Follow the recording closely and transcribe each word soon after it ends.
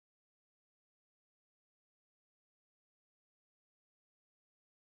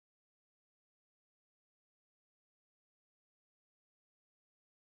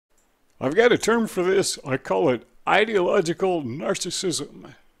I've got a term for this. I call it ideological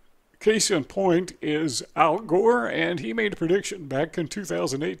narcissism. Case in point is Al Gore, and he made a prediction back in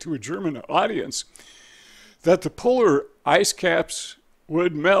 2008 to a German audience that the polar ice caps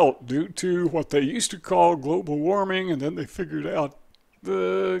would melt due to what they used to call global warming, and then they figured out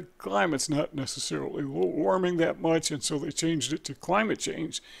the climate's not necessarily warming that much, and so they changed it to climate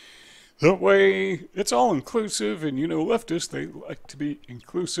change. That way, it's all inclusive, and leftists, they like to be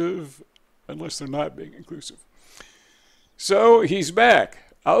inclusive unless they're not being inclusive. So he's back.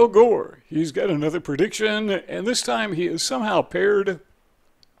 Al Gore, he's got another prediction, and this time he is somehow paired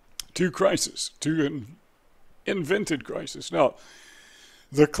to crisis, to an invented crisis. Now,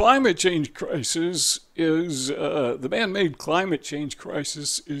 the climate change crisis is, the man-made climate change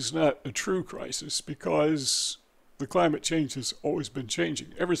crisis is not a true crisis because the climate change has always been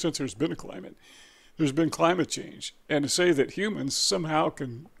changing. Ever since there's been a climate, there's been climate change. And to say that humans somehow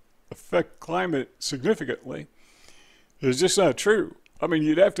can affect climate significantly is just not true. I mean,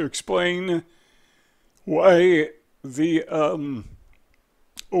 you'd have to explain why the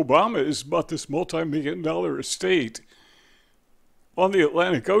Obamas bought this multi-million-dollar estate on the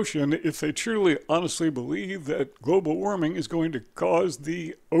Atlantic Ocean if they truly, honestly believe that global warming is going to cause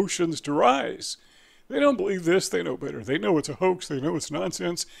the oceans to rise. They don't believe this. They know better. They know it's a hoax. They know it's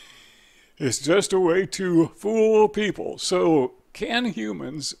nonsense. It's just a way to fool people. So, can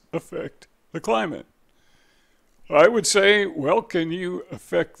humans affect the climate? I would say, well, can you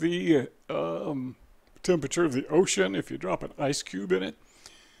affect the temperature of the ocean if you drop an ice cube in it?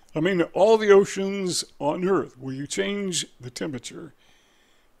 I mean, all the oceans on Earth, will you change the temperature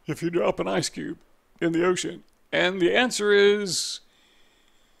if you drop an ice cube in the ocean? And the answer is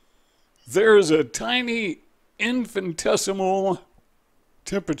there's a tiny infinitesimal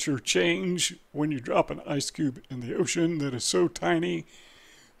temperature change when you drop an ice cube in the ocean that is so tiny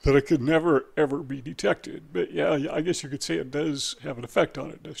that it could never, ever be detected. But yeah, I guess you could say it does have an effect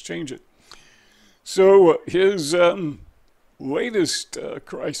on it, it does change it. So his latest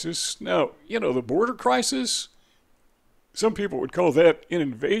crisis, now, the border crisis, some people would call that an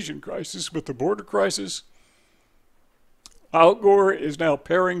invasion crisis, but the border crisis, Al Gore is now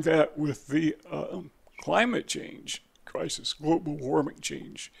pairing that with the climate change crisis, global warming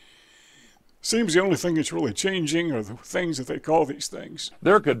change. Seems the only thing that's really changing are the things that they call these things.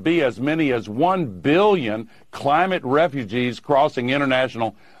 There could be as many as 1 billion climate refugees crossing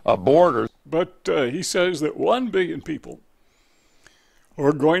international borders. But he says that 1 billion people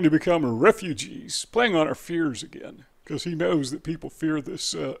are going to become refugees, playing on our fears again, because he knows that people fear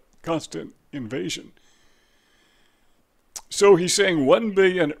this constant invasion. So he's saying 1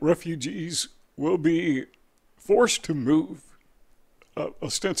 billion refugees will be forced to move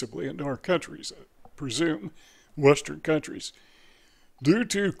ostensibly into our countries, I presume, Western countries, due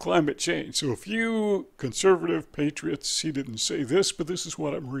to climate change. So if you conservative patriots, he didn't say this, but this is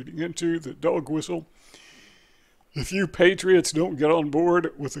what I'm reading into, the dog whistle. If you patriots don't get on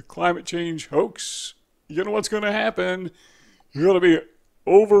board with the climate change hoax, you know what's going to happen? You're going to be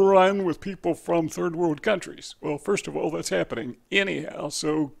overrun with people from third world countries. Well, first of all, that's happening anyhow.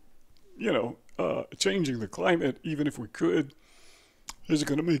 So, changing the climate, even if we could, isn't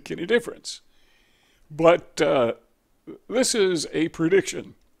going to make any difference. But this is a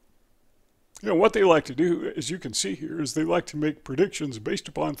prediction. What they like to do, as you can see here, is they like to make predictions based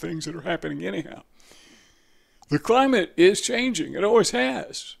upon things that are happening anyhow. The climate is changing. It always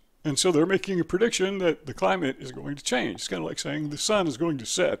has. And so they're making a prediction that the climate is going to change. It's kind of like saying the sun is going to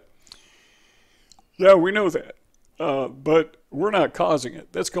set. Yeah, we know that. But we're not causing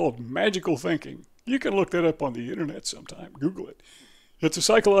it. That's called magical thinking. You can look that up on the internet sometime. Google it. It's a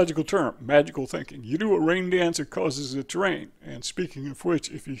psychological term, magical thinking. You do a rain dance, it causes it to rain. And speaking of which,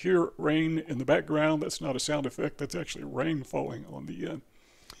 if you hear rain in the background, that's not a sound effect. That's actually rain falling on the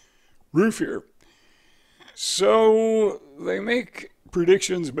roof here. So they make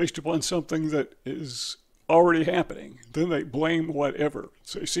predictions based upon something that is already happening. Then they blame whatever.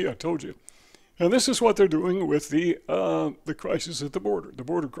 Say, see, I told you. And this is what they're doing with the crisis at the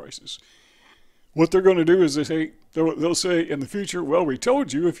border crisis. What they're going to do is they'll say in the future, well, we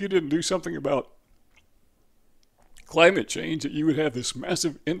told you if you didn't do something about climate change that you would have this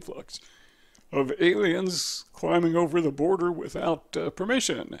massive influx of aliens climbing over the border without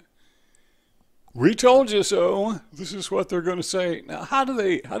permission. We told you so. This is what they're going to say. Now, how do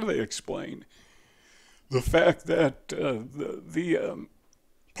they explain the fact that the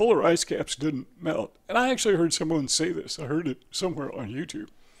polar ice caps didn't melt? And I actually heard someone say this. I heard it somewhere on YouTube.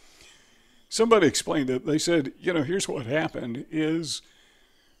 Somebody explained it. They said, here's what happened is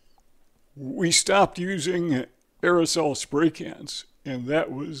we stopped using aerosol spray cans and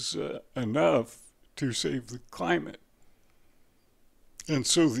that was enough to save the climate. And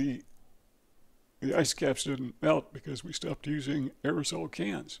so the ice caps didn't melt because we stopped using aerosol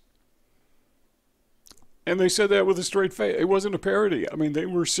cans. And they said that with a straight face. It wasn't a parody. I mean, they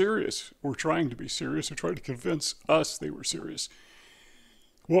were serious, or trying to be serious, or trying to convince us they were serious.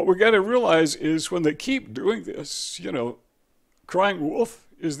 What we got to realize is when they keep doing this, you know, crying wolf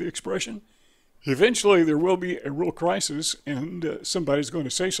is the expression. Eventually there will be a real crisis, and somebody's going to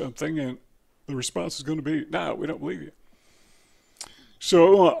say something, and the response is going to be, no, we don't believe you.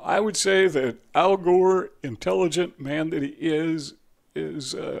 So I would say that Al Gore, intelligent man that he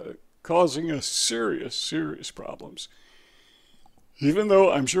is causing us serious, serious problems. Even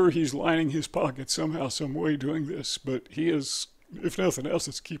though I'm sure he's lining his pockets somehow, some way doing this, but he is, if nothing else,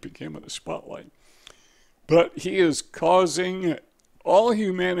 it's keeping him in the spotlight. But he is causing all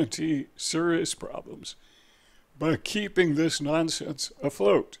humanity serious problems by keeping this nonsense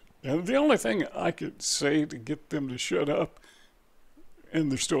afloat. And the only thing I could say to get them to shut up,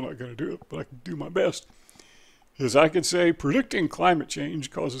 and they're still not going to do it, but I can do my best, is I could say predicting climate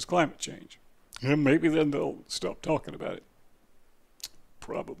change causes climate change. And maybe then they'll stop talking about it.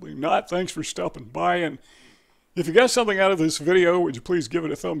 Probably not. Thanks for stopping by. And if you got something out of this video, would you please give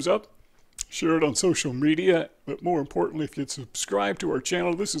it a thumbs up? Share it on social media. But more importantly, if you'd subscribe to our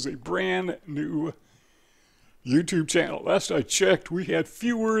channel, this is a brand new YouTube channel. Last I checked, we had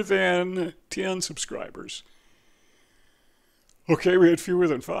fewer than 10 subscribers. Okay, we had fewer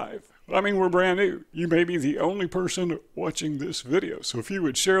than 5. I mean, we're brand new. You may be the only person watching this video. So if you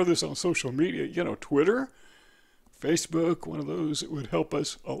would share this on social media, you know, Twitter, Facebook, one of those, it would help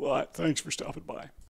us a lot. Thanks for stopping by.